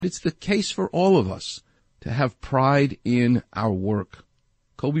It's the case for all of us to have pride in our work.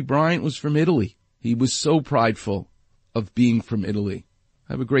 Kobe Bryant was from Italy. He was so prideful of being from Italy.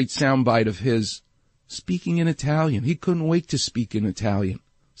 I have a great soundbite of his speaking in Italian. He couldn't wait to speak in Italian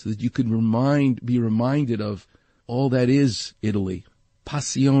so that you could be reminded of all that is Italy.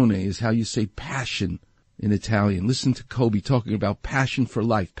 Passione is how you say passion in Italian. Listen to Kobe talking about passion for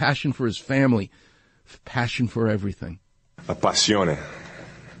life, passion for his family, passion for everything. La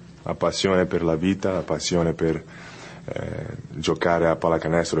passione per la vita, la passione per giocare a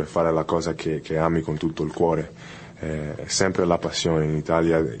pallacanestro e fare la cosa che ami con tutto il cuore. Sempre la passione in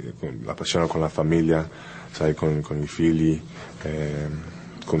Italia, la passione con la famiglia, sai, con i figli,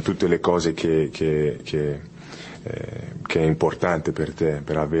 con tutte le cose che è importante per te,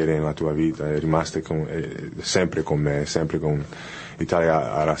 per avere nella tua vita, è rimasta sempre con me, sempre con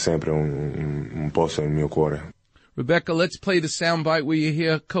l'Italia, avrà sempre un posto nel mio cuore. Rebecca, let's play the soundbite where you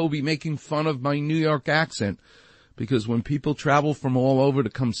hear Kobe making fun of my New York accent, because when people travel from all over to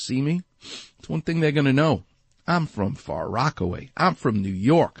come see me, it's one thing they're going to know. I'm from Far Rockaway. I'm from New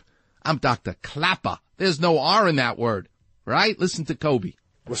York. I'm Dr. Clapper. There's no R in that word, right? Listen to Kobe.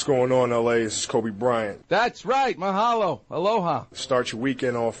 What's going on, L.A.? This is Kobe Bryant. That's right. Mahalo. Aloha. Start your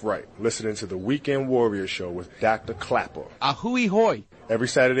weekend off right. Listening to the Weekend Warrior Show with Dr. Clapper. Ahui hoi. Every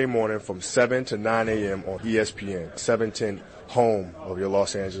Saturday morning from 7 to 9 a.m. on ESPN, 710, home of your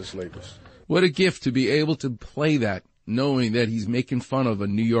Los Angeles Lakers. What a gift to be able to play that, knowing that he's making fun of a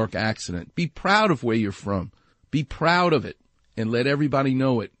New York accident. Be proud of where you're from. Be proud of it and let everybody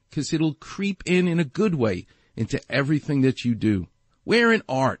know it, because it'll creep in a good way into everything that you do. Where in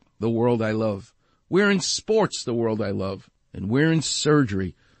art, the world I love, where in sports, the world I love, and where in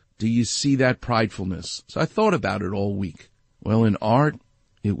surgery do you see that pridefulness? So I thought about it all week. Well, in art,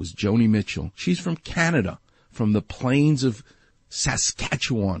 it was Joni Mitchell. She's from Canada, from the plains of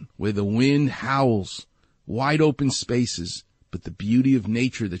Saskatchewan, where the wind howls, wide open spaces, but the beauty of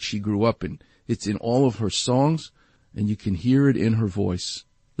nature that she grew up in, it's in all of her songs, and you can hear it in her voice.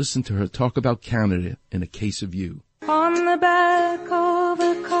 Listen to her talk about Canada in A Case of You. On the back of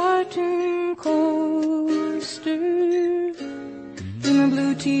a cartoon coaster, in the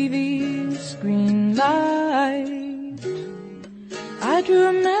blue TV screen light, I drew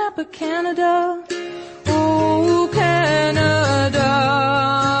a map of Canada. Oh, Canada,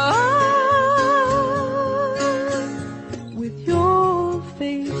 with your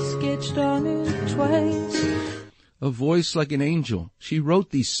face sketched on it twice. A voice like an angel. She wrote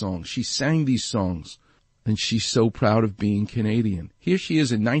these songs. She sang these songs. And she's so proud of being Canadian. Here she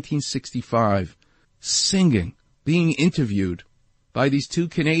is in 1965, singing, being interviewed by these two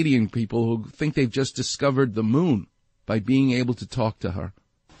Canadian people who think they've just discovered the moon by being able to talk to her.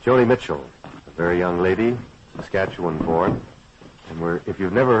 Joni Mitchell, a very young lady, Saskatchewan born. And if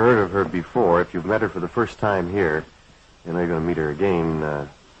you've never heard of her before, if you've met her for the first time here, you know you're going to meet her again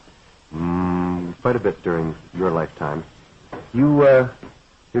quite a bit during your lifetime. You're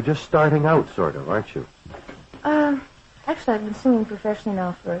just starting out, sort of, aren't you? Actually, I've been singing professionally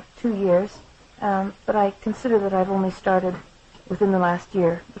now for 2 years, but I consider that I've only started within the last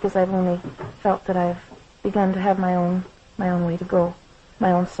year, because I've only felt that I've begun to have my own way to go,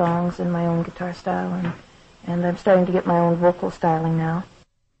 my own songs and my own guitar style, and I'm starting to get my own vocal styling now.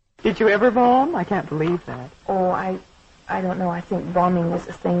 Did you ever bomb? I can't believe that. Oh, I don't know. I think bombing is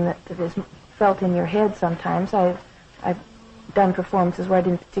a thing that is felt in your head sometimes. I've done performances where I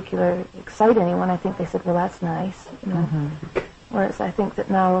didn't particularly excite anyone. I think they said, well, that's nice, you know. Mm-hmm. Whereas I think that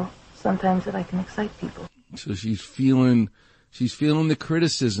now sometimes that I can excite people. So she's feeling the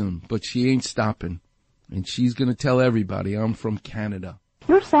criticism, but she ain't stopping. And she's going to tell everybody, I'm from Canada.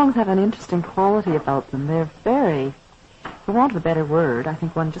 Your songs have an interesting quality about them. They're very, for want of a better word, I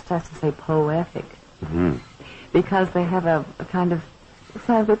think one just has to say poetic. Mm-hmm. Because they have a kind of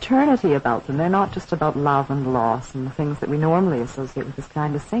eternity about them. They're not just about love and loss and the things that we normally associate with this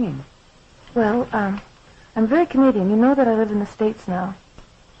kind of singing. Well, I'm very Canadian. You know that I live in the States now.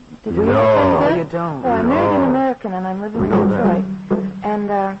 Did you know that? You don't. Well, I'm married an American, and I'm living in Detroit.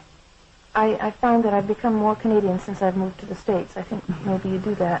 And I found that I've become more Canadian since I've moved to the States. I think maybe you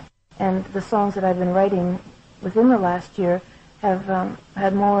do that. And the songs that I've been writing within the last year have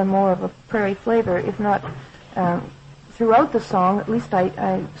had more and more of a prairie flavor, if not throughout the song. At least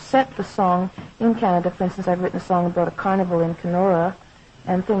I set the song in Canada. For instance, I've written a song about a carnival in Kenora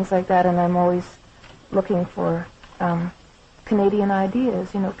and things like that, and I'm always looking for Canadian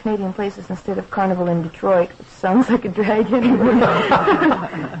ideas, Canadian places instead of carnival in Detroit, which sounds like a drag anyway.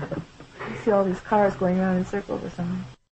 You see all these cars going around in circles or something.